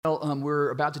Well,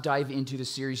 we're about to dive into the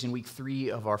series in week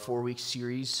 3 of our 4-week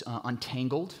series,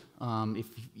 Untangled. If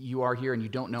you are here and you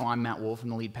don't know, I'm Matt Wolf. I'm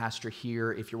the lead pastor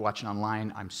here. If you're watching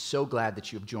online, I'm so glad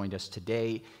that you have joined us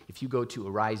today. If you go to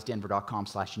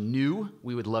arisedenver.com/new,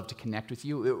 we would love to connect with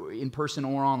you in person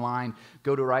or online.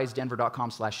 Go to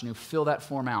arisedenver.com/new, fill that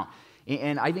form out.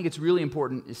 And I think it's really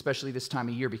important, especially this time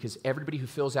of year, because everybody who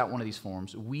fills out one of these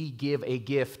forms, we give a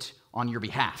gift on your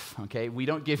behalf, okay? We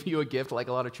don't give you a gift like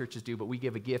a lot of churches do, but we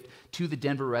give a gift to the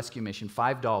Denver Rescue Mission,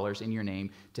 $5 in your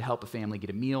name, to help a family get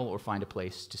a meal or find a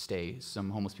place to stay, some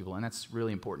homeless people, and that's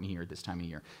really important here at this time of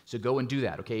year. So go and do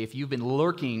that, okay? If you've been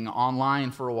lurking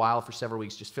online for a while, for several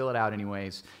weeks, just fill it out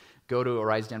anyways. Go to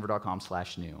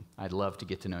arisedenver.com/new. I'd love to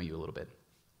get to know you a little bit.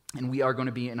 And we are going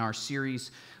to be in our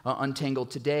series, Untangled,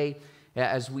 today,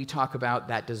 as we talk about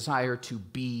that desire to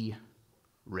be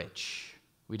rich.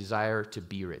 We desire to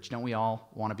be rich. Don't we all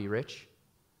want to be rich?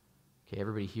 Okay,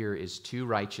 everybody here is too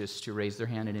righteous to raise their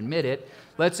hand and admit it.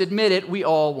 Let's admit it, we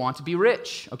all want to be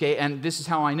rich. Okay, and this is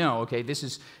how I know. Okay, this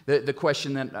is the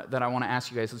question that I want to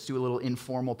ask you guys. Let's do a little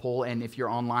informal poll, and if you're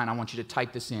online, I want you to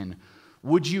type this in.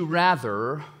 Would you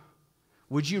rather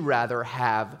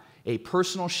have a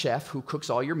personal chef who cooks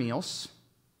all your meals,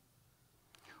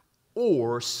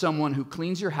 or someone who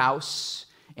cleans your house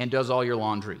and does all your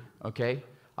laundry? Okay?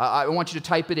 I want you to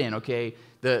type it in, okay?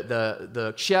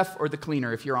 The chef or the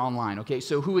cleaner if you're online, okay?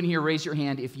 So who in here, raise your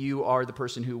hand if you are the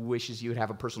person who wishes you would have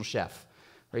a personal chef?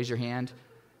 Raise your hand.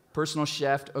 Personal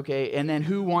chef, okay? And then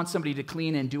who wants somebody to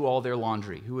clean and do all their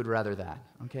laundry? Who would rather that?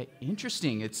 Okay,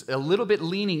 interesting. It's a little bit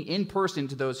leaning in person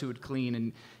to those who would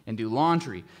clean and do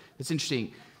laundry. It's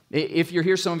interesting. If you're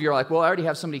here, some of you are like, well, I already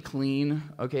have somebody clean.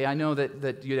 Okay, I know that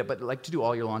you do that, but like to do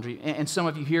all your laundry. And some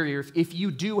of you here, if you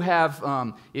do have,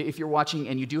 if you're watching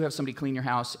and you do have somebody clean your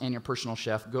house and your personal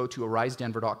chef, go to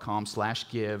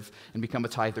arisedenver.com/give and become a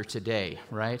tither today,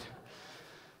 right?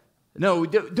 No,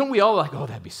 don't we all like, oh,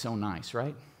 that'd be so nice,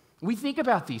 right? We think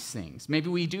about these things. Maybe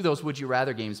we do those would you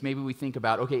rather games. Maybe we think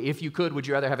about, okay, if you could, would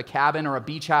you rather have a cabin or a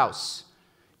beach house?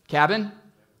 Cabin?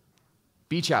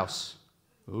 Beach house.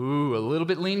 Ooh, a little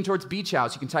bit leaning towards beach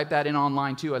house. You can type that in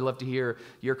online too. I'd love to hear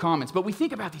your comments. But we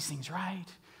think about these things, right?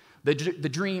 The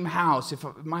dream house. If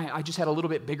I just had a little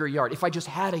bit bigger yard. If I just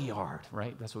had a yard,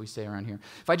 right? That's what we say around here.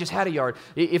 If I just had a yard.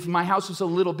 If my house was a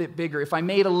little bit bigger. If I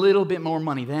made a little bit more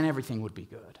money, then everything would be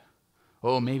good.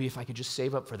 Oh, maybe if I could just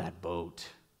save up for that boat.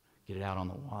 Get it out on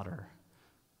the water.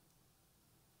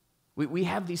 We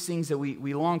have these things that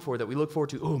we long for, that we look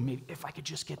forward to. Oh, maybe if I could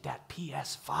just get that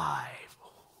PS5.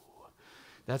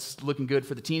 That's looking good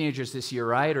for the teenagers this year,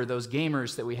 right? Or those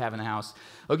gamers that we have in the house.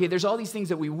 Okay, there's all these things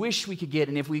that we wish we could get,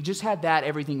 and if we just had that,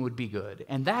 everything would be good.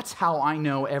 And that's how I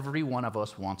know every one of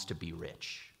us wants to be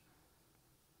rich.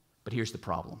 But here's the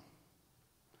problem.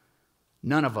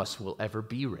 None of us will ever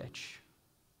be rich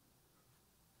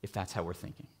if that's how we're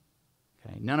thinking.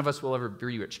 Okay, none of us will ever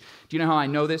be rich. Do you know how I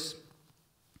know this?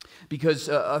 Because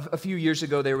a few years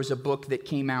ago, there was a book that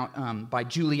came out by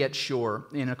Juliet Schor,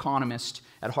 an economist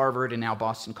at Harvard and now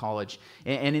Boston College.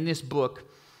 And in this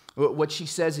book, what she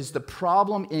says is the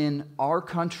problem in our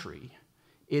country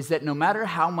is that no matter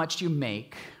how much you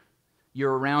make,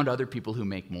 you're around other people who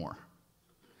make more.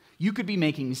 You could be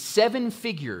making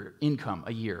 7-figure income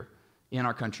a year in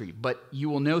our country, but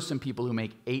you will know some people who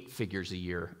make 8 figures a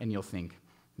year, and you'll think,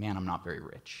 man, I'm not very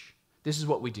rich. This is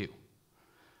what we do.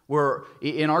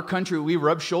 In our country, we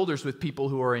rub shoulders with people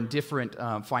who are in different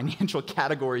financial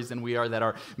categories than we are, that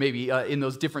are maybe in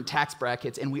those different tax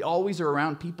brackets, and we always are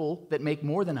around people that make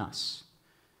more than us.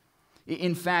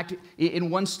 In fact, in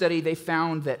one study, they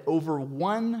found that only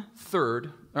one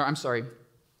third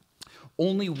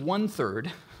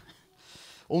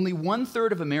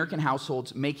of American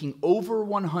households making over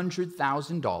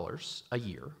 $100,000 a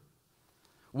year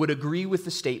would agree with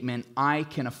the statement, I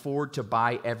can afford to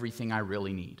buy everything I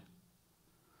really need.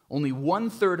 Only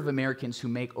 1/3 of Americans who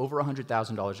make over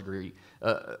 $100,000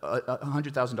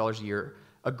 a year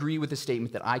agree with the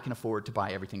statement that I can afford to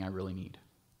buy everything I really need.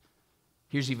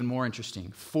 Here's even more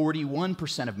interesting.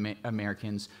 41% of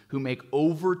Americans who make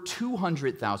over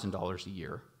 $200,000 a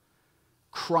year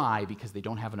cry because they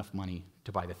don't have enough money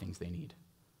to buy the things they need.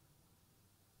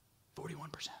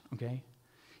 41%, okay?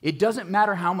 It doesn't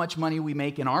matter how much money we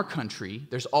make in our country,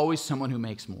 there's always someone who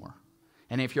makes more.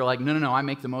 And if you're like, no, I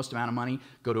make the most amount of money,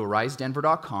 go to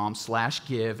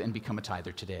arisedenver.com/give and become a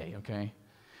tither today, okay?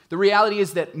 The reality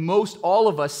is that all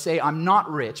of us say, I'm not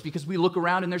rich, because we look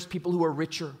around and there's people who are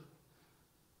richer.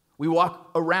 We walk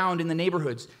around in the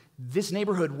neighborhoods. This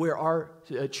neighborhood where our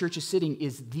church is sitting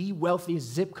is the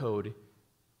wealthiest zip code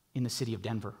in the city of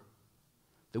Denver.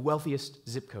 The wealthiest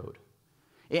zip code.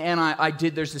 And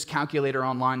there's this calculator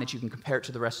online that you can compare it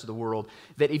to the rest of the world,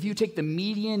 that if you take the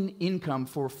median income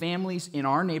for families in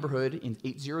our neighborhood in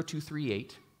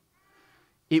 80238,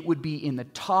 it would be in the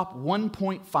top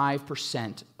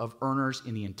 1.5% of earners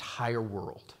in the entire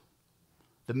world.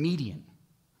 The median,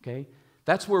 okay?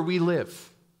 That's where we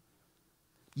live.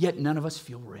 Yet none of us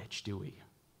feel rich, do we?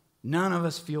 None of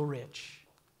us feel rich.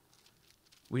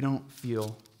 We don't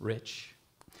feel rich.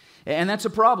 And that's a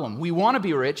problem. We want to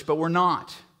be rich, but we're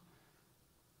not.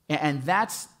 And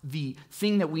that's the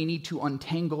thing that we need to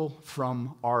untangle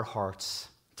from our hearts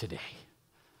today.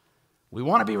 We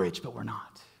want to be rich, but we're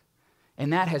not.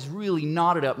 And that has really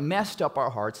knotted up, messed up our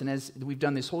hearts. And as we've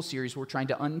done this whole series, we're trying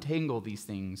to untangle these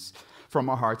things from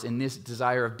our hearts in this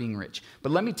desire of being rich.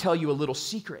 But let me tell you a little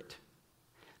secret.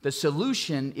 The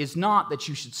solution is not that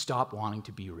you should stop wanting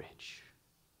to be rich.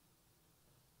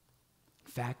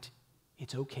 In fact,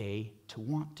 it's okay to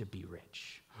want to be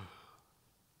rich.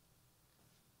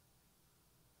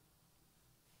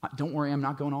 Don't worry, I'm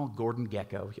not going all Gordon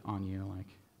Gekko on you.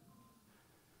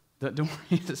 Don't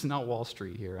worry, this is not Wall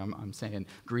Street here. I'm saying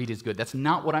greed is good. That's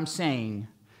not what I'm saying.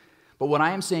 But what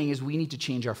I am saying is we need to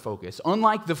change our focus.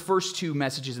 Unlike the first two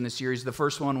messages in the series, the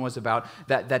first one was about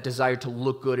that desire to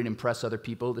look good and impress other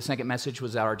people. The second message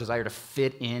was our desire to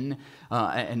fit in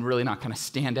and really not kind of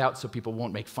stand out so people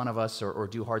won't make fun of us or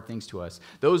do hard things to us.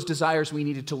 Those desires we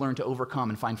needed to learn to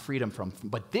overcome and find freedom from.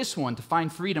 But this one, to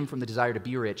find freedom from the desire to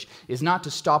be rich, is not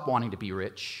to stop wanting to be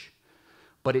rich,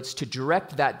 but it's to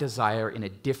direct that desire in a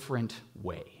different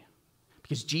way.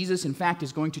 Because Jesus, in fact,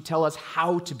 is going to tell us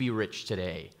how to be rich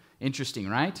today. Interesting,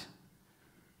 right?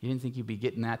 You didn't think you'd be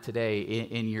getting that today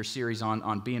in your series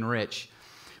on being rich.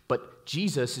 But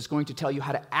Jesus is going to tell you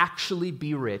how to actually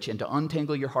be rich and to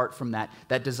untangle your heart from that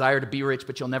desire to be rich,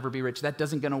 but you'll never be rich. That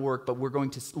doesn't going to work, but we're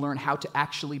going to learn how to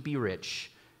actually be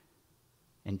rich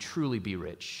and truly be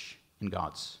rich in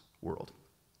God's world.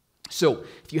 So,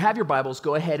 if you have your Bibles,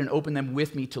 go ahead and open them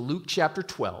with me to Luke chapter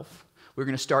 12. We're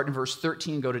going to start in verse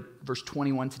 13, go to verse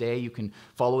 21 today. You can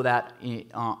follow that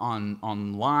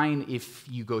online if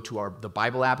you go to the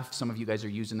Bible app. If some of you guys are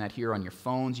using that here on your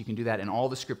phones, you can do that. And all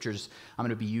the scriptures I'm going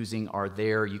to be using are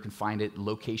there. You can find it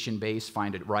location-based,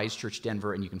 find it Rise Church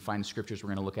Denver, and you can find the scriptures we're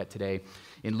going to look at today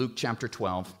in Luke chapter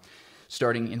 12,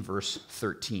 starting in verse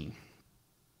 13.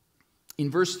 In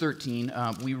verse 13,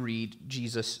 we read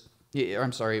verse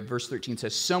 13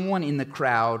 says, "Someone in the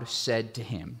crowd said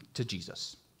to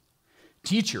Jesus,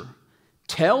 'Teacher,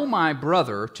 tell my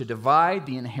brother to divide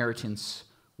the inheritance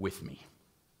with me.'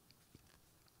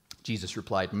 Jesus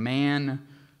replied, 'Man,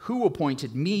 who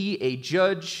appointed me a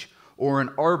judge or an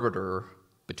arbiter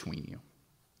between you?'"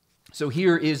 So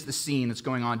here is the scene that's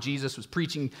going on. Jesus was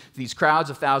preaching to these crowds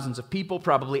of thousands of people.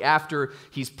 Probably after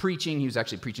he's preaching, he was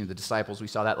actually preaching to the disciples. We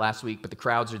saw that last week, but the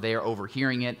crowds are there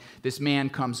overhearing it. This man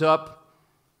comes up.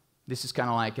 This is kind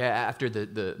of like after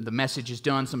the message is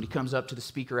done, somebody comes up to the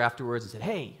speaker afterwards and said,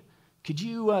 "Hey, could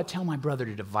you tell my brother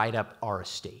to divide up our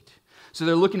estate?" So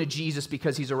they're looking at Jesus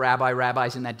because he's a rabbi.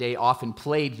 Rabbis in that day often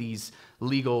played these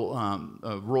legal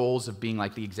roles of being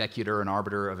like the executor and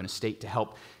arbiter of an estate to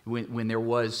help when there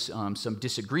was some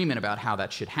disagreement about how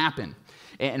that should happen.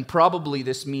 And probably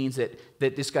this means that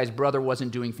this guy's brother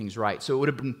wasn't doing things right. So it would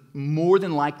have been more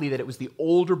than likely that it was the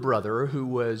older brother who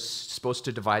was supposed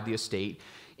to divide the estate.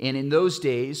 And in those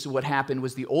days, what happened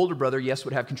was the older brother, yes,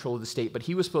 would have control of the estate, but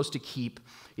he was supposed to keep,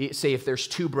 say if there's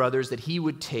two brothers, that he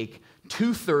would take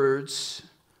 2/3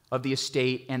 of the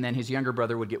estate, and then his younger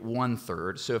brother would get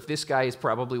 1/3. So if this guy is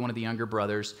probably one of the younger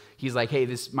brothers, he's like, "Hey,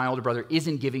 my older brother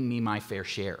isn't giving me my fair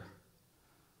share."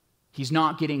 He's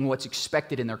not getting what's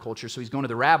expected in their culture, so he's going to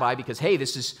the rabbi because, hey,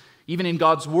 this is, even in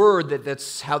God's word,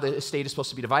 that's how the estate is supposed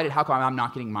to be divided. How come I'm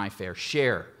not getting my fair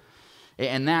share?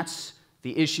 And that's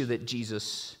the issue that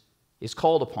Jesus is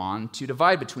called upon to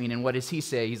divide between. And what does he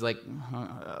say? He's like,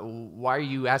 "Why are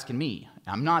you asking me?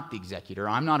 I'm not the executor.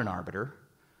 I'm not an arbiter.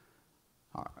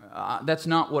 That's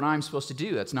not what I'm supposed to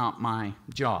do. That's not my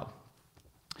job."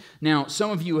 Now,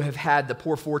 some of you have had the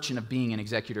poor fortune of being an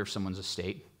executor of someone's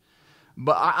estate.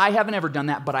 But I haven't ever done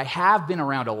that, but I have been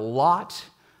around a lot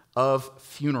of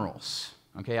funerals.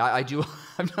 Okay, I've done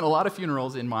a lot of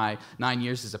funerals in my 9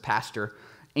 years as a pastor.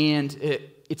 And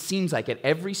it seems like at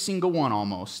every single one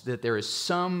almost that there is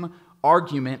some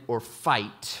argument or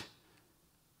fight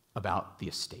about the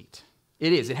estate.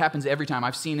 It is. It happens every time.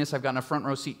 I've seen this. I've gotten a front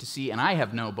row seat to see, and I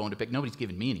have no bone to pick. Nobody's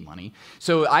giving me any money.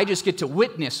 So I just get to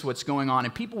witness what's going on,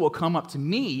 and people will come up to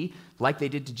me like they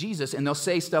did to Jesus, and they'll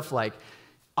say stuff like,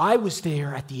 "I was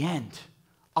there at the end.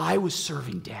 I was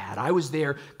serving Dad. I was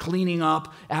there cleaning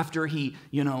up after he,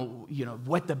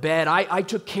 wet the bed. I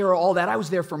took care of all that. I was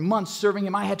there for months serving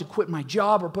him. I had to quit my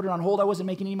job or put it on hold. I wasn't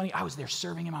making any money. I was there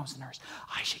serving him. I was the nurse.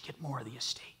 I should get more of the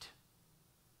estate.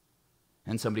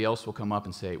 And somebody else will come up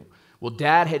and say, well,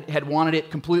 Dad had wanted it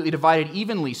completely divided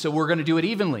evenly, so we're going to do it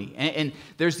evenly. And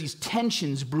there's these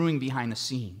tensions brewing behind the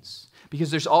scenes. Because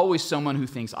there's always someone who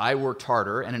thinks, I worked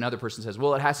harder, and another person says,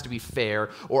 well, it has to be fair,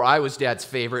 or I was Dad's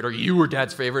favorite, or you were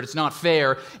Dad's favorite, it's not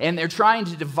fair. And they're trying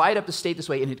to divide up the state this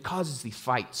way, and it causes these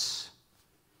fights.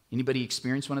 Anybody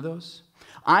experience one of those?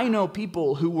 I know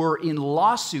people who were in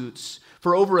lawsuits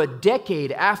for over a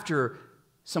decade after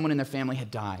someone in their family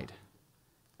had died.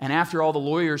 And after all the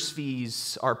lawyers'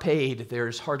 fees are paid,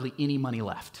 there's hardly any money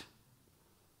left.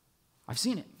 I've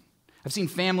seen it. I've seen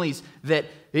families that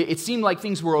it seemed like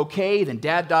things were okay, then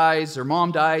Dad dies or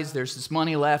Mom dies, there's this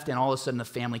money left, and all of a sudden the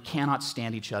family cannot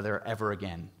stand each other ever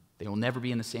again. They will never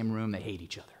be in the same room, they hate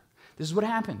each other. This is what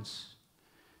happens.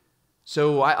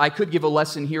 So I could give a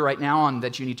lesson here right now on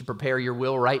that you need to prepare your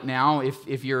will right now.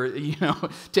 If you're,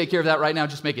 take care of that right now,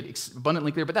 just make it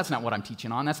abundantly clear, but that's not what I'm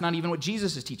teaching on. That's not even what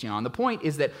Jesus is teaching on. The point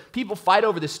is that people fight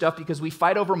over this stuff because we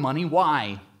fight over money.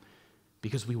 Why?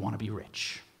 Because we want to be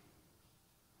rich.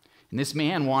 And this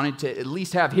man wanted to at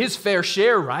least have his fair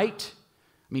share, right?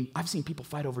 I mean, I've seen people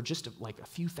fight over just like a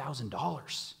few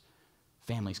 $1,000s.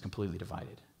 Families completely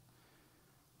divided.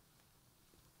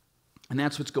 And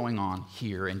that's what's going on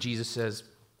here. And Jesus says,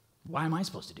 why am I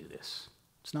supposed to do this?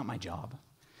 It's not my job.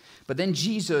 But then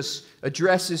Jesus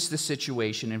addresses the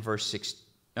situation in verse 15.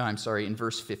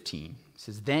 He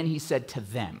says, then he said to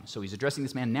them. So he's addressing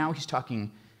this man. Now he's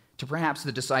talking to perhaps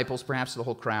the disciples, perhaps the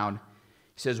whole crowd.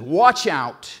 He says, watch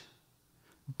out.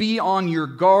 Be on your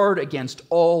guard against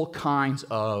all kinds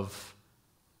of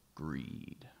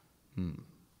greed.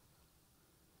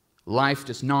 Life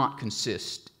does not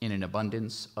consist in an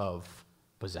abundance of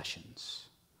possessions.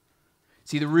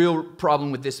 See, the real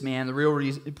problem with this man, the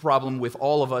real problem with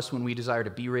all of us when we desire to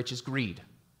be rich is greed.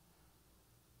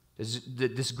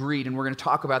 This greed, and we're going to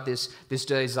talk about this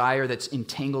desire that's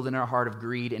entangled in our heart of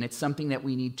greed, and it's something that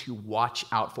we need to watch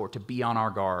out for, to be on our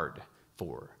guard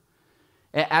for.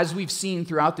 As we've seen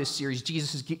throughout this series,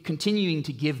 Jesus is continuing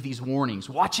to give these warnings.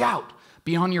 Watch out,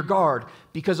 be on your guard,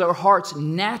 because our hearts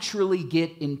naturally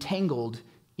get entangled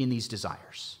in these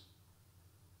desires.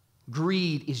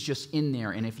 Greed is just in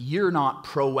there, and if you're not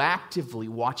proactively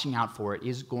watching out for it, it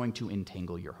is going to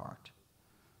entangle your heart.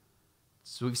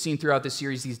 So we've seen throughout this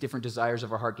series these different desires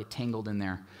of our heart get tangled in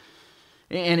there.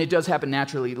 And it does happen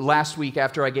naturally. Last week,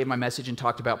 after I gave my message and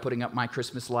talked about putting up my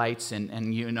Christmas lights, and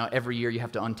every year you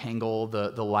have to untangle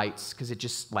the lights because it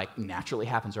just like naturally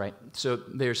happens, right? So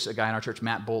there's a guy in our church,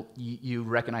 Matt Bolt. You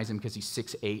recognize him because he's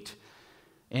 6'8",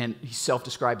 and he's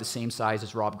self-described the same size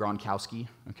as Rob Gronkowski.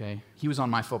 Okay, he was on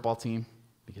my football team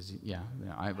because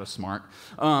I was smart.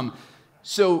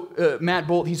 So Matt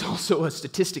Bolt, he's also a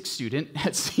statistics student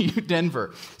at CU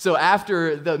Denver. So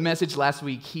after the message last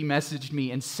week, he messaged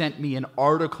me and sent me an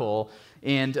article,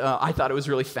 and I thought it was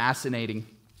really fascinating.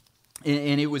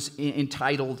 And it was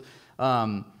entitled,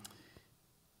 "The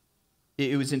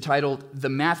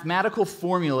Mathematical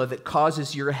Formula That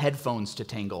Causes Your Headphones to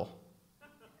Tangle."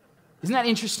 Isn't that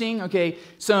interesting? Okay,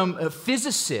 some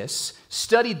physicists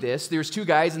studied this. There's two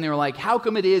guys, and they were like, how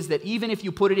come it is that even if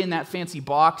you put it in that fancy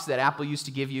box that Apple used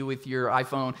to give you with your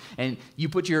iPhone, and you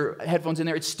put your headphones in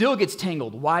there, it still gets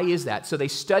tangled? Why is that? So they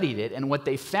studied it, and what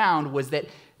they found was that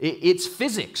it's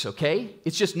physics, okay?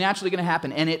 It's just naturally going to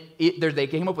happen. And they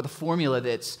came up with a formula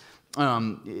that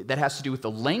has to do with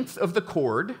the length of the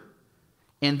cord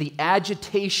and the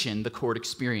agitation the cord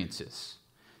experiences.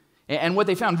 And what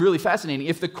they found really fascinating,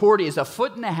 if the cord is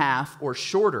 1.5 feet or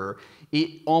shorter,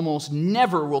 it almost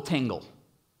never will tangle.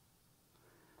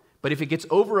 But if it gets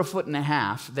over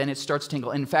 1.5 feet, then it starts to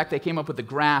tingle. In fact, they came up with a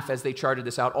graph as they charted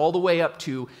this out, all the way up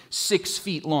to 6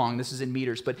 feet long. This is in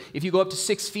meters. But if you go up to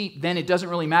 6 feet, then it doesn't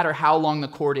really matter how long the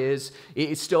cord is.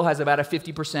 It still has about a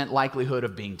 50% likelihood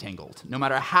of being tangled, no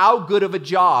matter how good of a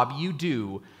job you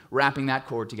do wrapping that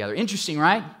cord together. Interesting,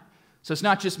 right? So it's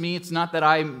not just me. It's not that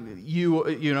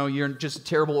you're just a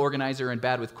terrible organizer and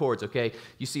bad with cords, okay?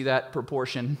 You see that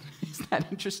proportion? Isn't that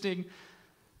interesting?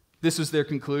 This was their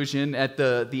conclusion at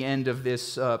the end of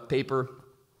this paper.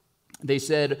 They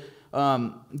said,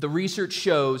 the research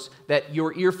shows that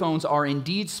your earphones are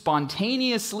indeed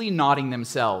spontaneously knotting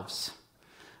themselves.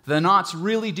 The knots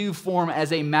really do form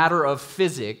as a matter of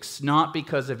physics, not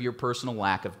because of your personal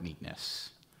lack of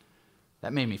neatness.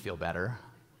 That made me feel better.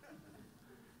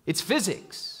 It's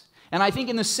physics. And I think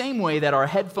in the same way that our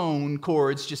headphone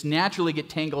cords just naturally get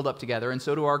tangled up together, and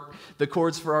so do the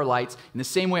cords for our lights, in the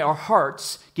same way our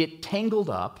hearts get tangled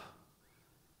up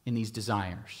in these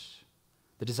desires.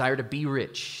 The desire to be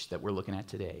rich that we're looking at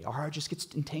today. Our heart just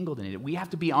gets entangled in it. We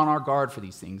have to be on our guard for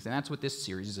these things, and that's what this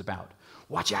series is about.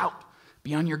 Watch out.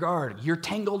 Be on your guard. You're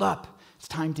tangled up. It's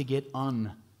time to get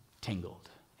untangled.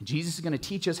 And Jesus is going to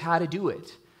teach us how to do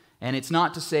it. And it's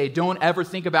not to say, don't ever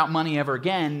think about money ever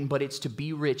again, but it's to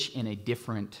be rich in a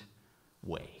different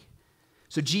way.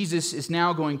 So Jesus is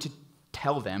now going to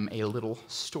tell them a little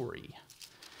story.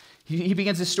 He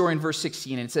begins this story in verse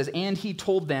 16, and it says, and he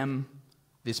told them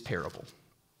this parable.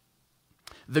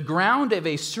 The ground of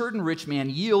a certain rich man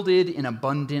yielded an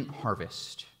abundant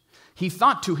harvest. He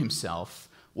thought to himself,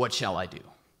 what shall I do?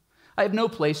 I have no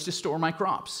place to store my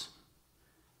crops.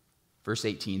 Verse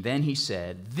 18, then he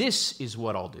said, this is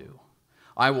what I'll do.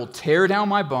 I will tear down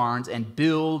my barns and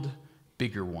build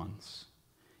bigger ones,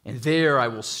 and there I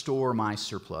will store my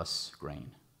surplus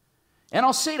grain. And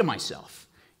I'll say to myself,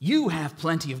 you have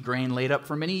plenty of grain laid up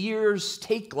for many years.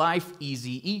 Take life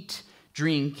easy, eat,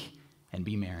 drink, and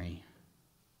be merry.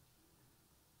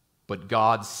 But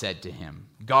God said to him,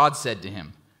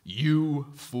 you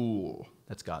fool.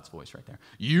 That's God's voice right there.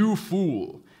 You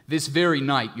fool. This very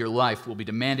night your life will be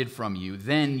demanded from you.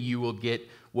 Then you will get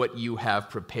what you have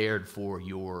prepared for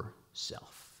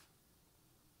yourself.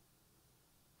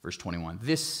 Verse 21.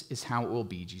 This is how it will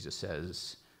be, Jesus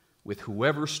says, with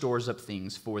whoever stores up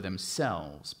things for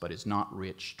themselves, but is not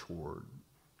rich toward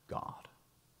God.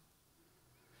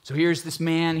 So here's this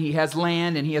man. He has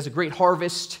land and he has a great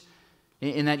harvest.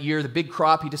 In that year, the big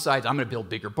crop, he decides, I'm going to build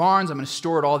bigger barns. I'm going to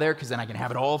store it all there because then I can have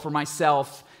it all for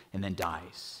myself, and then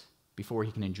dies before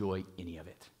he can enjoy any of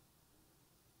it.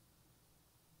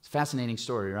 It's a fascinating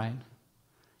story, right?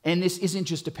 And this isn't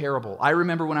just a parable. I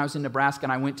remember when I was in Nebraska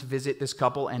and I went to visit this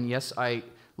couple, and yes, I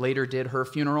later did her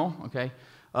funeral, okay?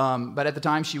 But at the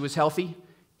time, she was healthy,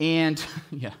 and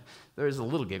yeah, there's a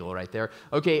little giggle right there.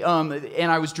 Okay,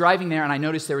 and I was driving there, and I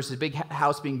noticed there was a big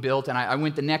house being built, and I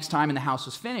went the next time, and the house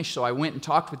was finished, so I went and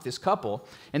talked with this couple,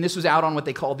 and this was out on what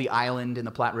they called the island in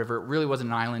the Platte River. It really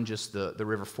wasn't an island, just the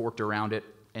river forked around it,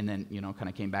 and then, kind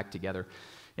of came back together.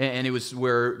 And it was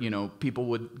where, people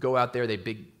would go out there,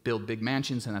 they'd build big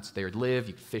mansions, and that's where they would live.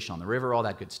 You could fish on the river, all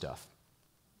that good stuff.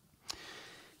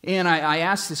 And I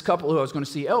asked this couple who I was going to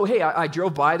see, oh, hey, I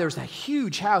drove by. There was that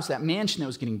huge house, that mansion that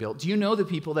was getting built. Do you know the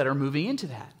people that are moving into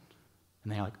that?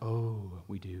 And they're like, oh,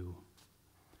 we do.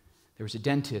 There was a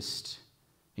dentist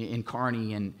in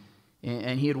Kearney, and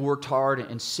he had worked hard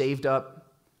and saved up,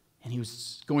 and he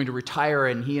was going to retire,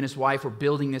 and he and his wife were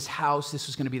building this house. This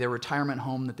was going to be their retirement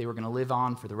home that they were going to live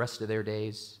on for the rest of their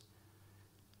days.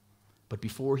 But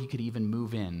before he could even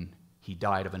move in, he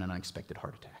died of an unexpected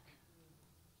heart attack.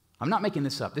 I'm not making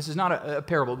this up. This is not a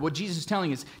parable. What Jesus is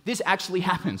telling is this actually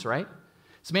happens, right?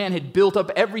 This man had built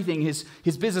up everything, his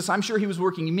business. I'm sure he was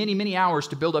working many, many hours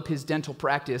to build up his dental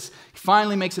practice. He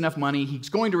finally makes enough money. He's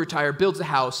going to retire, builds a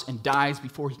house, and dies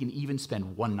before he can even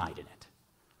spend one night in it.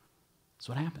 That's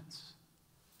what happens.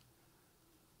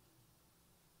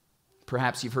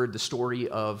 Perhaps you've heard the story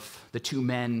of the two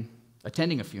men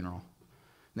attending a funeral.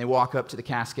 And they walk up to the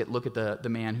casket, look at the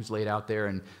man who's laid out there,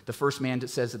 and the first man that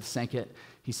says at the second,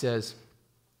 he says,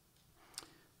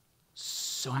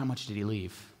 so how much did he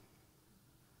leave?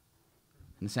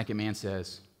 And the second man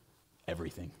says,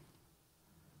 everything.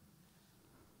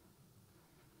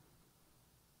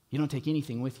 You don't take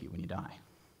anything with you when you die.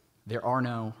 There are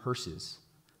no hearses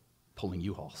pulling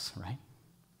U-Hauls, right?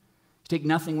 You take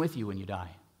nothing with you when you die.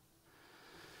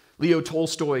 Leo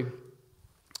Tolstoy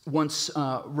once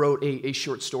wrote a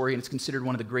short story, and it's considered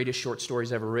one of the greatest short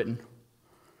stories ever written.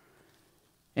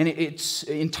 And it's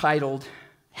entitled,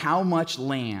 How Much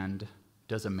Land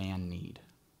Does a Man Need?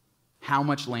 How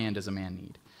much land does a man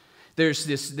need? There's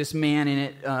this man in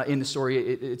it, in the story.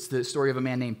 It's the story of a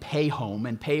man named Payhome,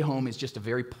 and Payhome is just a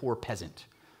very poor peasant.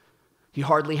 He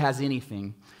hardly has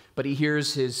anything, but he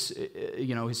hears his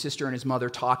sister and his mother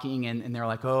talking, and they're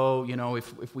like, oh,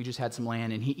 if we just had some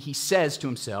land. And he says to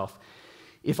himself,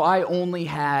 if I only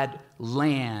had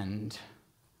land,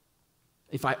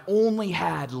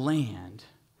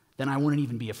 then I wouldn't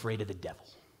even be afraid of the devil.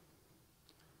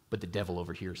 But the devil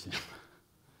overhears him.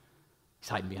 He's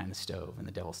hiding behind the stove, and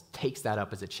the devil takes that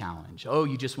up as a challenge. Oh,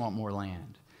 you just want more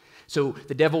land. So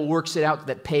the devil works it out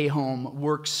that Payhome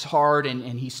works hard,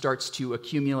 and he starts to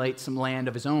accumulate some land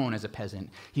of his own as a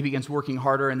peasant. He begins working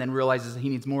harder and then realizes that he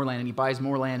needs more land, and he buys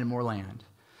more land and more land.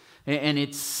 And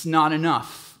it's not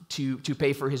enough to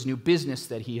pay for his new business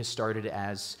that he has started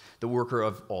as the worker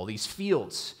of all these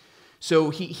fields.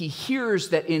 So he hears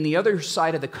that in the other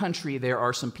side of the country there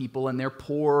are some people, and they're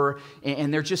poor,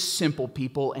 and they're just simple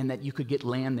people, and that you could get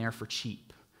land there for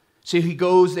cheap. So he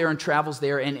goes there and travels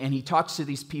there, and he talks to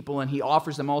these people, and he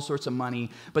offers them all sorts of money,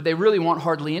 but they really want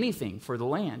hardly anything for the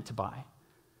land to buy.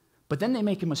 But then they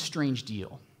make him a strange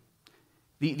deal.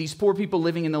 These poor people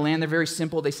living in the land, they're very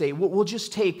simple. They say, we'll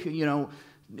just take,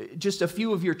 just a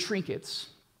few of your trinkets,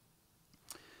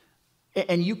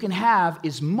 and you can have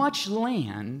as much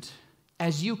land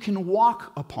as you can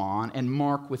walk upon and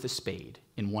mark with a spade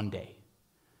in one day.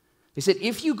 They said,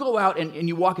 if you go out and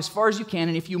you walk as far as you can,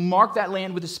 and if you mark that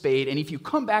land with a spade, and if you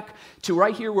come back to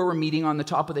right here where we're meeting on the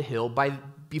top of the hill,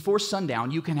 before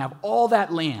sundown, you can have all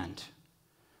that land.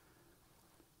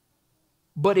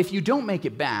 But if you don't make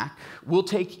it back, we'll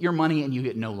take your money and you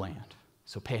get no land.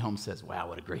 So Payhom says, wow,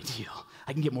 what a great deal.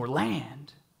 I can get more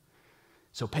land.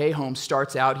 So Payhom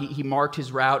starts out, he marked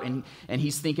his route, and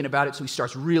he's thinking about it, so he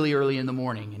starts really early in the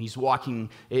morning, and he's walking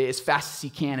as fast as he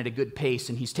can at a good pace,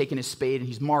 and he's taking his spade, and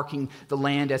he's marking the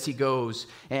land as he goes,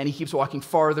 and he keeps walking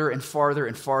farther and farther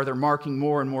and farther, marking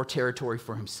more and more territory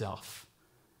for himself.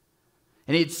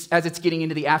 And as it's getting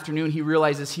into the afternoon, he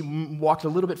realizes he walked a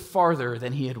little bit farther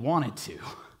than he had wanted to.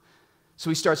 So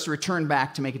he starts to return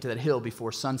back to make it to that hill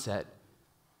before sunset.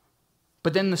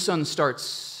 But then the sun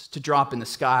starts to drop in the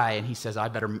sky, and he says, I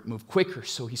better move quicker.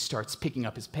 So he starts picking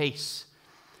up his pace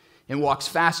and walks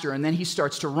faster, and then he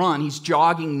starts to run. He's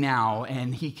jogging now,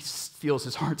 and he feels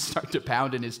his heart start to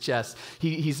pound in his chest.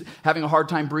 He's having a hard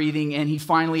time breathing, and he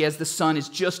finally, as the sun is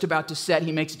just about to set,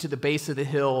 he makes it to the base of the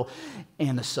hill,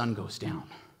 and the sun goes down.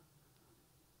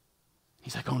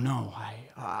 He's like, oh no,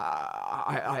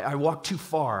 I walked too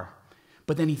far.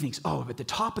 But then he thinks, oh, at the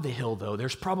top of the hill, though,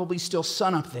 there's probably still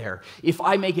sun up there. If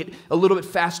I make it a little bit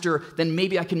faster, then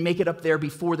maybe I can make it up there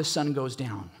before the sun goes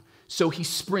down. So he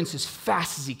sprints as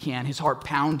fast as he can, his heart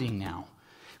pounding now,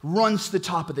 runs to the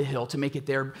top of the hill to make it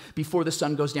there before the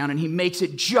sun goes down, and he makes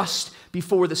it just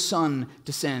before the sun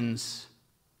descends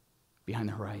behind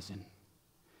the horizon.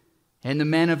 And the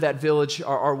men of that village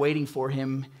are waiting for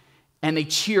him, and they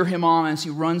cheer him on as he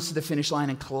runs to the finish line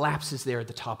and collapses there at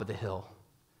the top of the hill.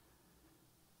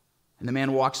 And the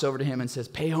man walks over to him and says,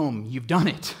 Payhom, you've done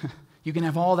it. You can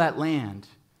have all that land.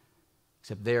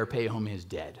 Except there, Payhom is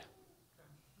dead.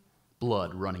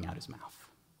 Blood running out his mouth.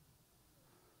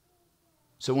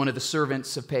 So one of the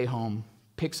servants of Payhom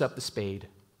picks up the spade,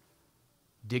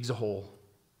 digs a hole,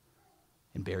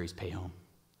 and buries Payhom,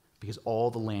 because all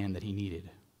the land that he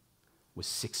needed was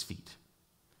 6 feet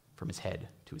from his head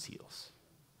to his heels.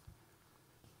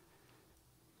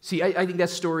 See, I think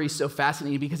that story is so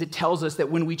fascinating because it tells us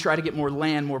that when we try to get more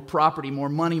land, more property, more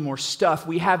money, more stuff,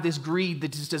 we have this greed,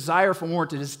 this desire for more,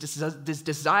 this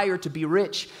desire to be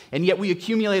rich, and yet we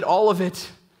accumulate all of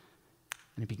it,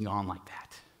 and it be gone like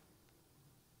that.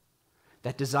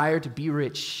 That desire to be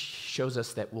rich shows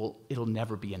us that it'll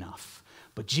never be enough.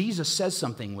 But Jesus says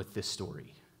something with this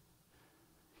story.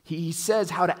 He says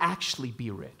how to actually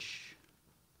be rich.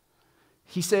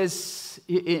 He says,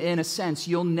 in a sense,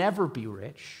 you'll never be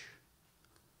rich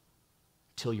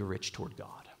till you're rich toward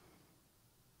God.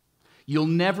 You'll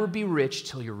never be rich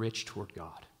till you're rich toward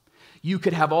God. You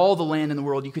could have all the land in the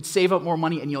world, you could save up more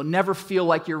money, and you'll never feel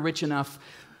like you're rich enough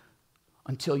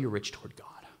until you're rich toward God.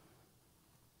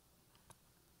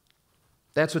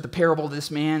 That's what the parable of this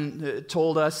man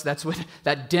told us. That's what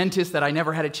that dentist that I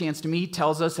never had a chance to meet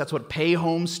tells us. That's what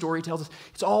Payhom's story tells us.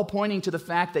 It's all pointing to the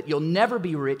fact that you'll never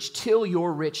be rich till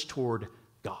you're rich toward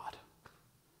God.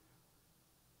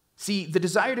 See, the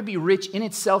desire to be rich in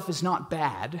itself is not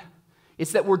bad.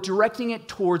 It's that we're directing it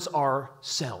towards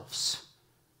ourselves.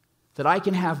 That I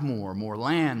can have more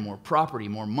land, more property,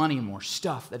 more money, more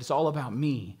stuff. That it's all about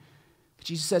me. But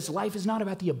Jesus says life is not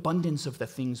about the abundance of the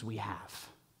things we have.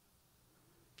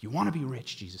 If you want to be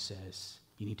rich, Jesus says,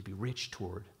 you need to be rich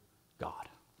toward God.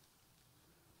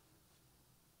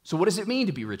 So what does it mean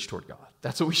to be rich toward God?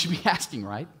 That's what we should be asking,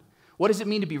 right? What does it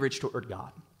mean to be rich toward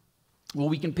God? Well,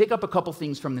 we can pick up a couple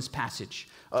things from this passage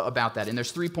about that. And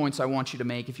there's 3 points I want you to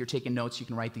make. If you're taking notes, you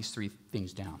can write these 3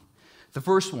 things down. The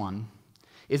first one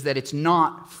is that it's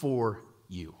not for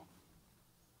you.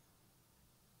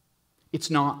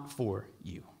 It's not for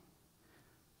you.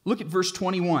 Look at verse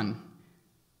 21.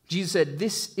 Jesus said,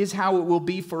 this is how it will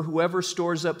be for whoever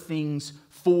stores up things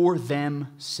for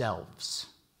themselves,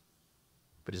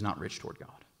 but is not rich toward God.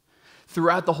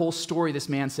 Throughout the whole story, this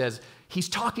man says, he's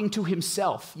talking to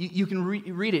himself. You can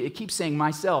read it. It keeps saying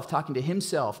myself, talking to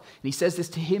himself. And he says this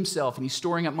to himself, and he's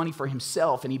storing up money for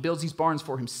himself, and he builds these barns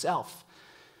for himself.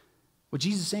 What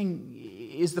Jesus is saying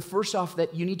is the first off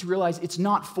that you need to realize it's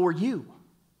not for you.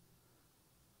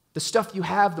 The stuff you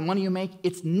have, the money you make,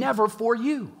 it's never for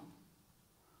you.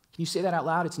 Can you say that out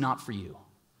loud? It's not for you.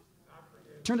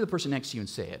 Turn to the person next to you and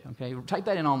say it, okay? Type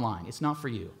that in online. It's not for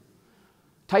you.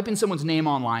 Type in someone's name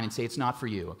online and say it's not for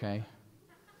you, okay?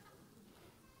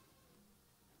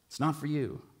 It's not for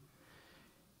you.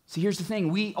 See, here's the thing.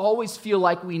 We always feel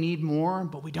like we need more,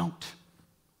 but we don't.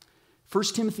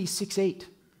 1 Timothy 6:8.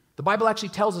 The Bible actually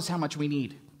tells us how much we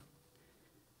need.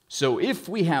 So if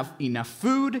we have enough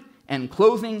food and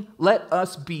clothing, let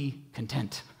us be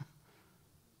content.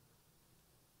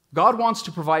 God wants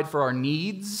to provide for our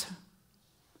needs,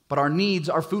 but our needs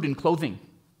are food and clothing.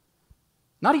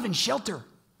 Not even shelter,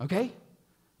 okay?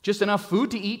 Just enough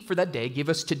food to eat for that day. Give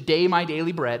us today my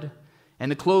daily bread,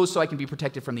 and the clothes so I can be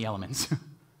protected from the elements.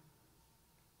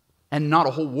 And not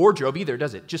a whole wardrobe either,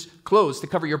 does it? Just clothes to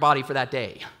cover your body for that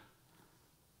day.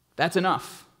 That's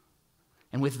enough.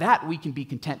 And with that, we can be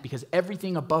content because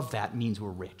everything above that means we're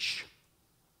rich.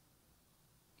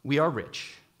 We are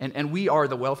rich. And we are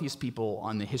the wealthiest people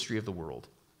on the history of the world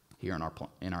here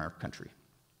in our country.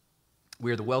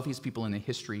 We are the wealthiest people in the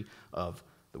history of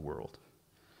the world.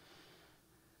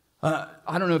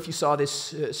 I don't know if you saw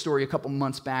this story a couple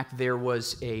months back. There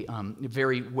was a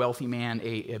very wealthy man,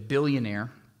 a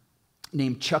billionaire,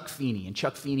 named Chuck Feeney. And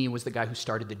Chuck Feeney was the guy who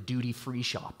started the duty-free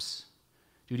shops.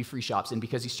 Duty-free shops. And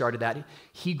because he started that,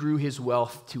 he grew his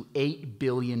wealth to $8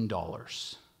 billion.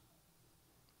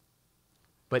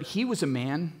 But he was a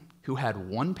man who had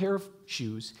one pair of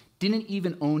shoes, didn't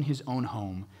even own his own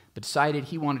home, but decided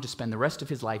he wanted to spend the rest of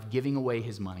his life giving away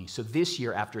his money. So this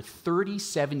year, after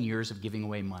 37 years of giving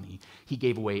away money, he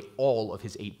gave away all of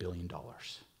his $8 billion.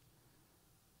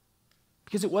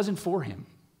 Because it wasn't for him.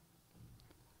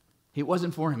 It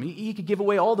wasn't for him. He could give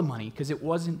away all the money because it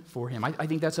wasn't for him. I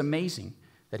think that's amazing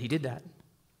that he did that.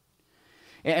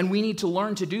 And we need to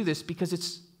learn to do this because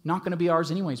it's not going to be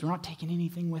ours anyways. We're not taking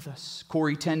anything with us.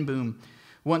 Corrie ten Boom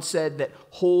once said that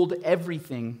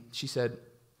she said,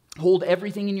 hold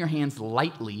everything in your hands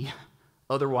lightly,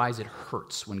 otherwise it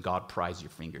hurts when God pries your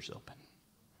fingers open.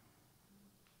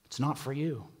 It's not for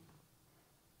you.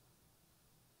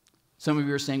 Some of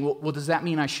you are saying, well, does that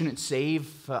mean I shouldn't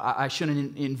save? I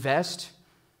shouldn't invest?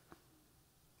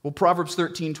 Well, Proverbs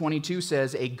 13:22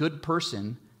 says, a good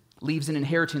person leaves an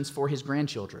inheritance for his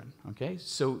grandchildren. Okay?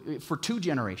 So for 2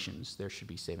 generations, there should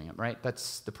be saving up, right?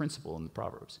 That's the principle in the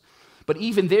Proverbs. But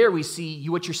even there, we see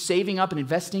what you're saving up and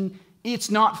investing, it's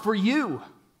not for you.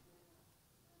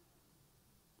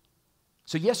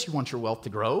 So yes, you want your wealth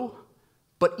to grow,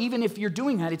 but even if you're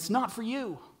doing that, it's not for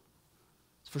you.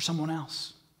 It's for someone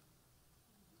else.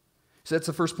 So that's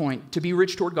the first point. To be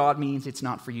rich toward God means it's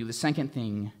not for you. The second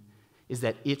thing is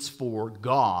that it's for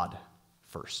God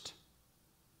first.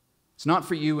 It's not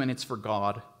for you, and it's for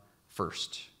God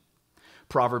first.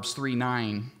 Proverbs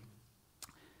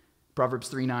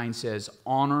 3:9 says,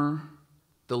 honor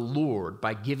the Lord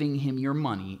by giving him your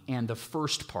money and the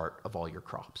first part of all your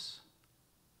crops.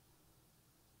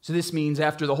 So this means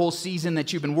after the whole season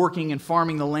that you've been working and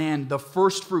farming the land, the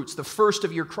first fruits, the first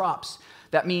of your crops.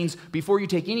 That means before you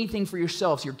take anything for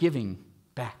yourselves, you're giving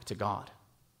back to God.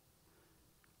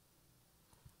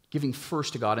 Giving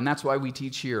first to God. And that's why we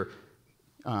teach here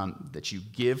that you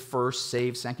give first,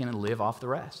 save second, and live off the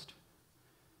rest.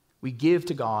 We give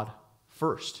to God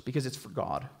first because it's for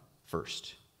God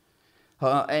first.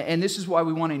 And this is why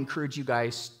we want to encourage you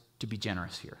guys to be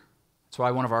generous here. That's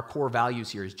why one of our core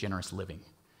values here is generous living.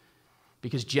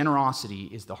 Because generosity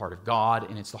is the heart of God,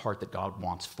 and it's the heart that God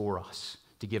wants for us,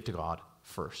 to give to God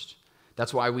first.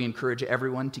 That's why we encourage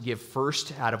everyone to give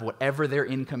first out of whatever their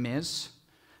income is,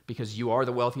 because you are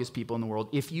the wealthiest people in the world.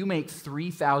 If you make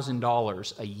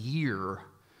 $3,000 a year,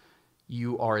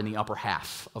 you are in the upper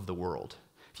half of the world.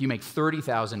 If you make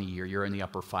 $30,000 a year, you're in the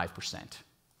upper 5%.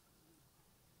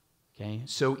 Okay?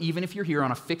 So even if you're here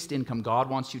on a fixed income,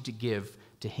 God wants you to give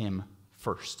to him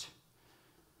first.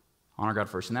 Honor God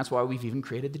first. And that's why we've even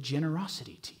created the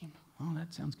generosity team. Oh,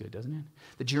 that sounds good, doesn't it?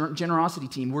 The generosity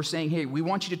team, we're saying, hey, we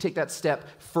want you to take that step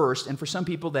first. And for some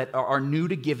people that are new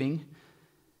to giving,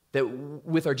 that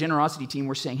with our generosity team,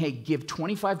 we're saying, hey, give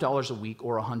 $25 a week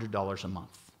or $100 a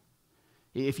month.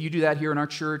 If you do that here in our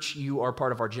church, you are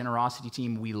part of our generosity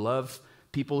team. We love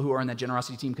people who are in that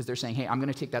generosity team because they're saying, hey, I'm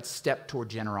going to take that step toward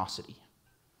generosity.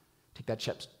 Take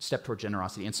that step toward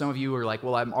generosity. And some of you are like,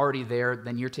 well, I'm already there.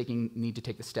 Then you need to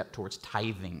take the step towards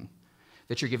tithing,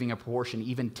 that you're giving a portion,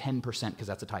 even 10%, because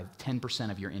that's a tithe,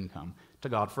 10% of your income to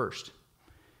God first.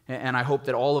 And I hope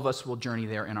that all of us will journey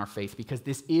there in our faith, because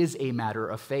this is a matter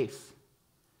of faith.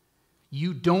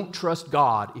 You don't trust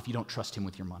God if you don't trust him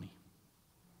with your money.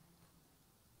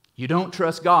 You don't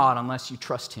trust God unless you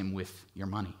trust him with your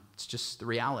money. It's just the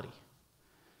reality.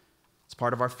 It's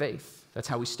part of our faith. That's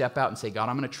how we step out and say, God,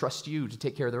 I'm going to trust you to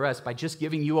take care of the rest by just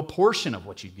giving you a portion of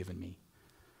what you've given me.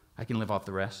 I can live off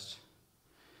the rest.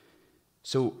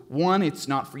 So 1, it's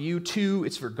not for you. 2,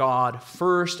 it's for God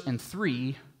first. And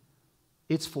 3,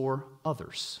 it's for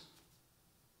others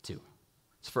too.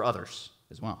 It's for others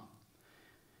as well.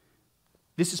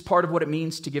 This is part of what it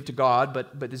means to give to God,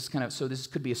 but this is this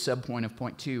could be a sub-point of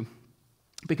point 2.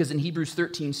 Because in Hebrews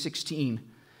 13:16,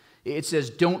 it says,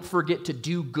 don't forget to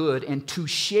do good and to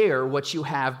share what you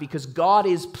have, because God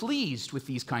is pleased with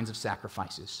these kinds of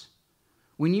sacrifices.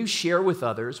 When you share with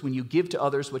others, when you give to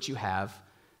others what you have,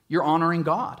 you're honoring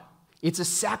God. It's a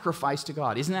sacrifice to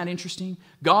God. Isn't that interesting?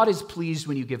 God is pleased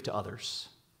when you give to others,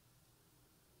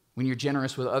 when you're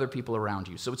generous with other people around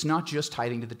you. So it's not just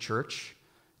tithing to the church,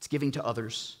 it's giving to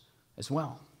others as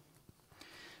well.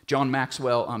 John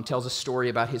Maxwell tells a story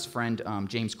about his friend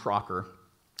James Crocker.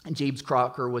 And James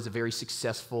Crocker was a very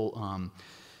successful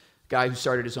guy who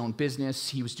started his own business.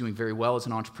 He was doing very well as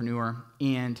an entrepreneur,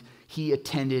 and he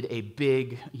attended a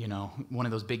big, one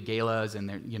of those big galas,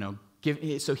 and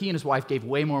so he and his wife gave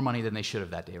way more money than they should have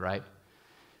that day, right?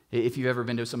 If you've ever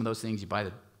been to some of those things, you buy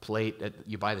the plate,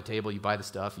 you buy the table, you buy the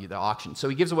stuff, the auction. So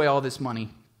he gives away all this money,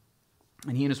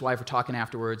 and he and his wife are talking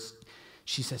afterwards.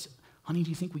 She says, honey,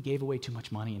 do you think we gave away too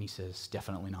much money? And he says,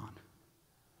 definitely not.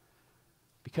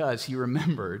 Because he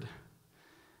remembered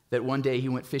that one day he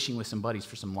went fishing with some buddies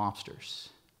for some lobsters.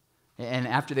 And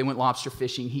after they went lobster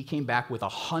fishing, he came back with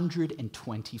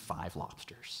 125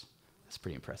 lobsters. That's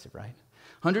pretty impressive, right?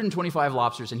 125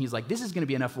 lobsters, and he's like, this is going to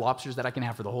be enough lobsters that I can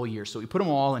have for the whole year. So he put them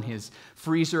all in his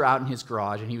freezer out in his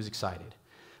garage, and he was excited.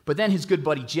 But then his good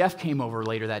buddy Jeff came over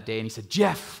later that day, and he said,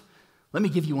 Jeff, let me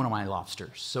give you one of my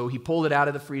lobsters. So he pulled it out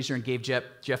of the freezer and gave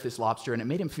Jeff this lobster, and it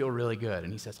made him feel really good.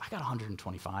 And he says, I got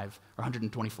 125 or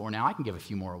 124 now. I can give a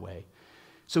few more away.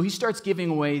 So he starts giving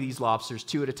away these lobsters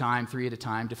 2 at a time, 3 at a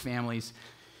time to families.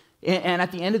 And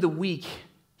at the end of the week,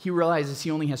 he realizes he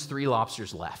only has 3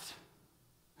 lobsters left.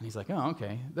 And he's like, oh,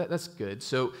 okay, that's good.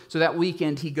 So that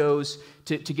weekend, he goes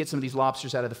to get some of these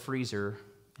lobsters out of the freezer,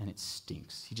 and it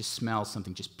stinks. He just smells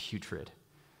something just putrid.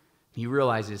 He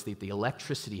realizes that the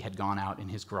electricity had gone out in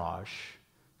his garage,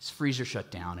 his freezer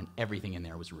shut down, and everything in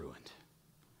there was ruined.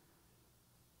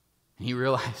 And he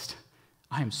realized,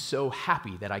 I am so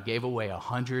happy that I gave away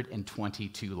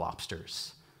 122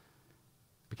 lobsters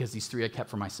because these 3 I kept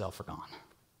for myself are gone.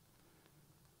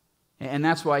 And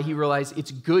that's why he realized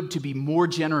it's good to be more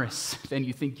generous than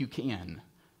you think you can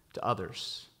to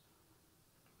others.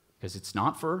 Because it's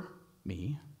not for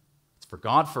me, it's for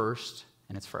God first,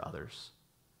 and it's for others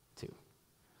too.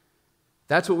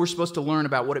 That's what we're supposed to learn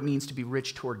about what it means to be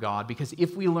rich toward God, because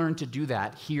if we learn to do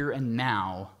that here and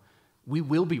now, we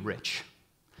will be rich.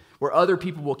 Where other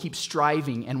people will keep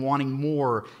striving and wanting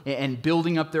more and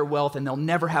building up their wealth, and they'll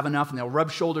never have enough, and they'll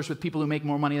rub shoulders with people who make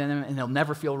more money than them, and they'll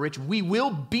never feel rich. We will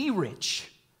be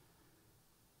rich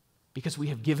because we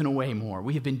have given away more.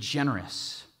 We have been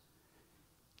generous.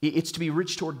 It's to be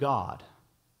rich toward God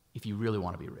if you really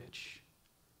want to be rich,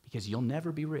 because you'll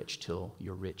never be rich till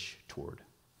you're rich toward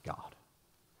God.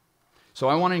 So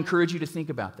I want to encourage you to think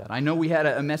about that. I know we had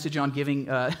a message on giving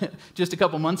just a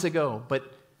couple months ago,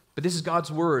 but this is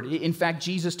God's word. In fact,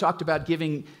 Jesus talked about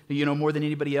giving, more than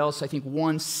anybody else. I think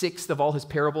 1/6 of all his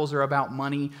parables are about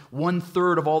money.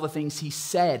 1/3 of all the things he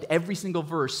said, every single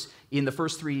verse in the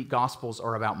first 3 Gospels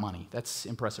are about money. That's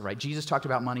impressive, right? Jesus talked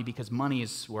about money because money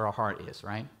is where our heart is,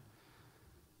 right?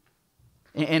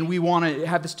 And we want to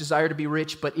have this desire to be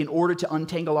rich, but in order to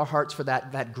untangle our hearts for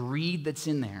that greed that's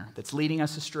in there, that's leading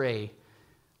us astray,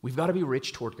 we've got to be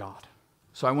rich toward God.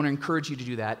 So I want to encourage you to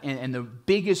do that. And the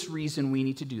biggest reason we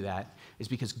need to do that is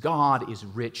because God is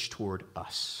rich toward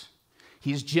us.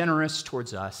 He is generous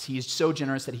towards us. He is so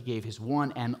generous that he gave his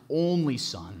one and only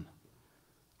Son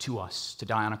to us to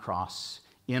die on a cross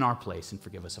in our place and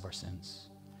forgive us of our sins.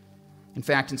 In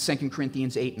fact, in 2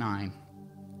 Corinthians 8:9,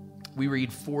 we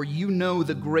read, "For you know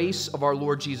the grace of our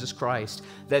Lord Jesus Christ,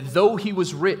 that though he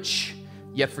was rich,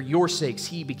 yet for your sakes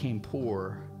he became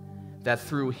poor, that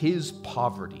through his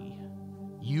poverty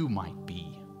you might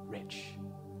be rich."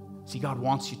 See, God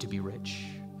wants you to be rich.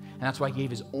 And that's why he gave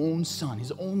his own Son,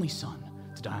 his only Son,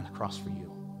 to die on the cross for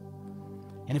you.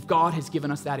 And if God has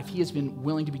given us that, if he has been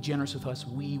willing to be generous with us,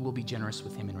 we will be generous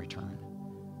with him in return.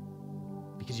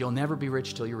 Because you'll never be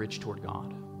rich till you're rich toward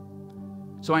God.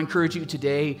 So I encourage you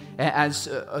today, as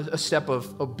a step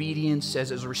of obedience,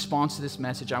 as a response to this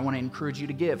message, I want to encourage you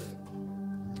to give.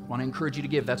 I want to encourage you to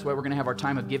give. That's why we're going to have our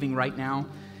time of giving right now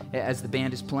as the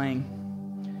band is playing.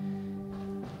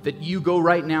 That you go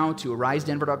right now to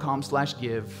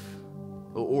arisedenver.com/give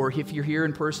Or if you're here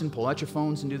in person, pull out your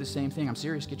phones and do the same thing. I'm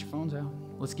serious, get your phones out.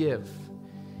 Let's give.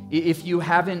 If you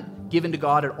haven't given to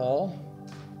God at all,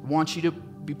 I want you to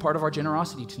be part of our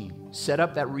generosity team. Set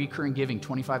up that recurring giving,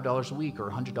 $25 a week or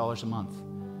 $100 a month.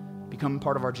 Become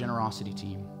part of our generosity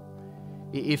team.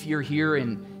 If you're here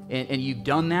and you've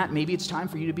done that, maybe it's time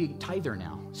for you to be a tither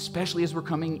now, especially as we're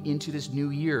coming into this new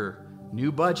year,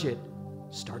 new budget.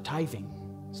 Start tithing.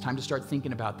 It's time to start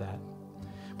thinking about that.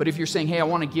 But if you're saying, hey, I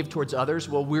want to give towards others,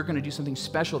 well, we're going to do something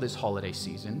special this holiday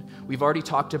season. We've already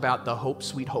talked about the Hope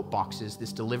Sweet Hope boxes,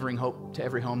 this delivering hope to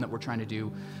every home that we're trying to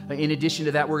do. In addition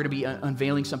to that, we're going to be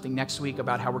unveiling something next week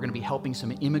about how we're going to be helping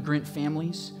some immigrant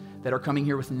families that are coming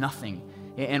here with nothing.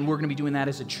 And we're going to be doing that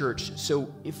as a church.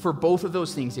 So for both of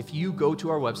those things, if you go to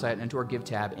our website and to our Give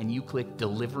tab and you click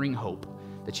Delivering Hope,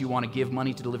 that you want to give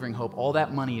money to Delivering Hope, all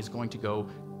that money is going to go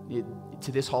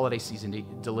to this holiday season to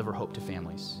deliver hope to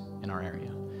families in our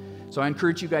area. So I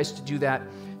encourage you guys to do that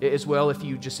as well. If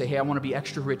you just say, hey, I want to be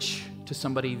extra rich to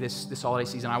somebody this holiday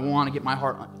season. I want to get my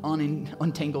heart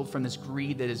untangled from this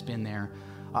greed that has been there.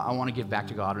 I want to give back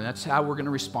to God. And that's how we're going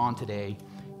to respond today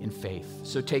in faith.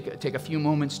 So take a few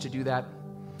moments to do that.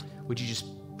 Would you just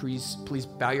please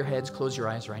bow your heads, close your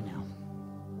eyes right now.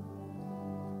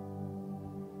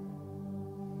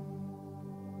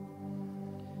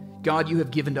 God, you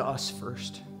have given to us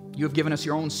first. You have given us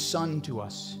your own Son to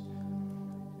us.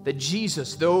 That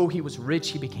Jesus, though he was rich,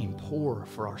 he became poor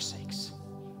for our sakes,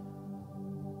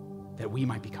 that we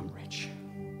might become rich.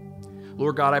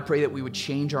 Lord God, I pray that we would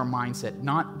change our mindset,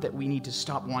 not that we need to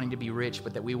stop wanting to be rich,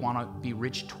 but that we want to be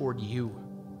rich toward you.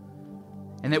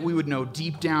 And that we would know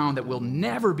deep down that we'll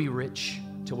never be rich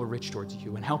till we're rich towards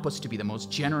you, and help us to be the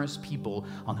most generous people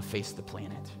on the face of the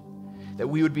planet. That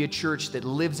we would be a church that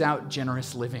lives out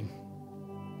generous living,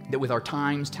 that with our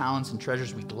times, talents, and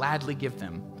treasures, we gladly give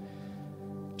them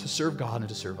to serve God and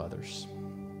to serve others.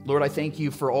 Lord, I thank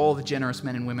you for all the generous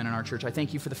men and women in our church. I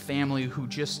thank you for the family who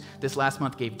just this last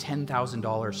month gave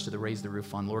 $10,000 to the Raise the Roof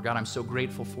Fund. Lord God, I'm so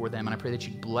grateful for them, and I pray that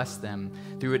you'd bless them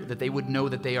through it, that they would know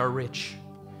that they are rich.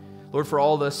 Lord, for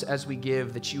all of us as we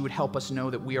give, that you would help us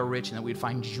know that we are rich and that we'd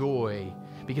find joy,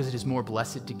 because it is more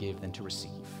blessed to give than to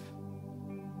receive.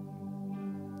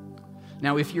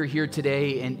 Now, if you're here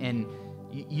today and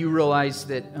you realize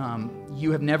that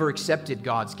you have never accepted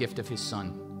God's gift of his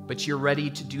Son, but you're ready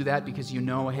to do that because you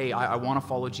know, hey, I want to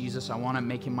follow Jesus. I want to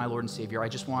make him my Lord and Savior. I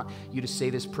just want you to say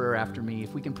this prayer after me.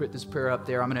 If we can put this prayer up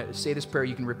there, I'm going to say this prayer.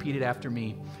 You can repeat it after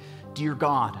me. Dear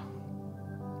God,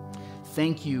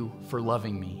 thank you for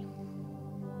loving me.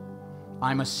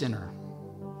 I'm a sinner.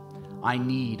 I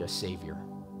need a Savior.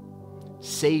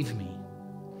 Save me.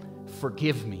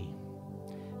 Forgive me.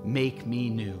 Make me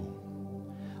new.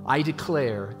 I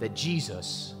declare that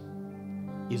Jesus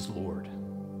is Lord.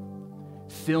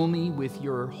 Fill me with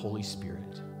your Holy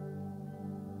Spirit.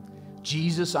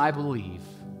 Jesus, I believe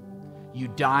you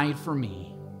died for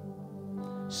me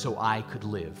so I could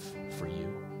live for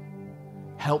you.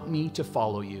 Help me to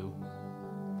follow you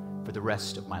for the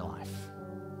rest of my life.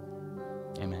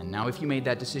 Amen. Now, if you made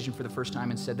that decision for the first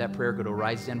time and said that prayer, go to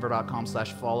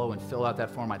risedenver.com/follow and fill out that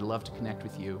form. I'd love to connect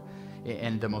with you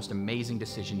and the most amazing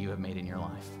decision you have made in your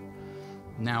life.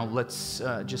 Now, let's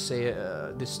just say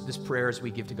this prayer as we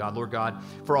give to God. Lord God,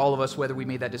 for all of us, whether we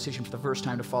made that decision for the first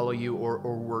time to follow you or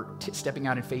we're stepping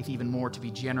out in faith even more to be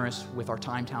generous with our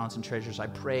time, talents, and treasures, I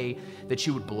pray that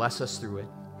you would bless us through it,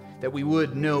 that we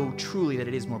would know truly that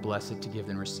it is more blessed to give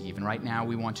than receive. And right now,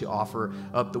 we want to offer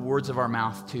up the words of our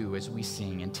mouth too as we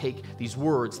sing, and take these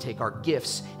words, take our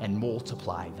gifts, and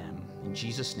multiply them. In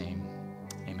Jesus' name.